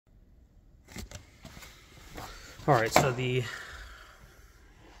All right, so the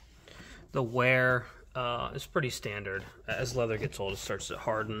wear is pretty standard. As leather gets old, it starts to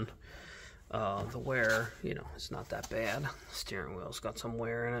harden. The wear, you know, it's not that bad. The steering wheel's got some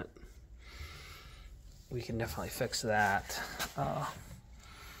wear in it. We can definitely fix that. I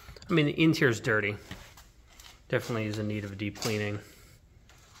mean, the interior's dirty. Definitely is in need of a deep cleaning.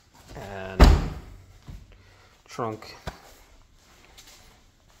 And trunk.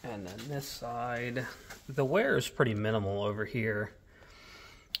 And then this side, the wear is pretty minimal over here.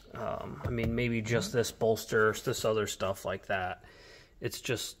 I mean, maybe just this bolster, this other stuff like that. It's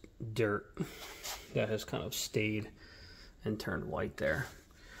just dirt that has kind of stayed and turned white there.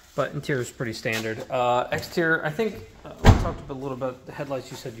 But interior is pretty standard. Exterior, I think we talked a little about the headlights.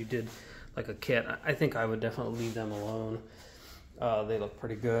 You said you did like a kit. I think I would definitely leave them alone. They look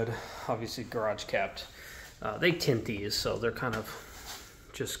pretty good. Obviously garage capped. They tint these, so they're kind of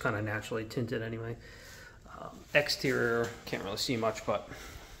just kind of naturally tinted anyway. Exterior, can't really see much, but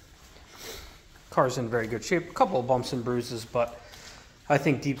car's in very good shape. A couple of bumps and bruises, but I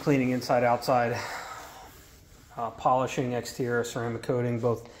think deep cleaning inside, outside, polishing exterior, ceramic coating,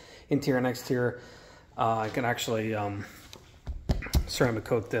 both interior and exterior. I can actually ceramic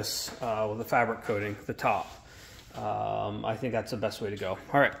coat this with a fabric coating, the top. I think that's the best way to go.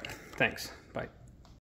 All right, thanks.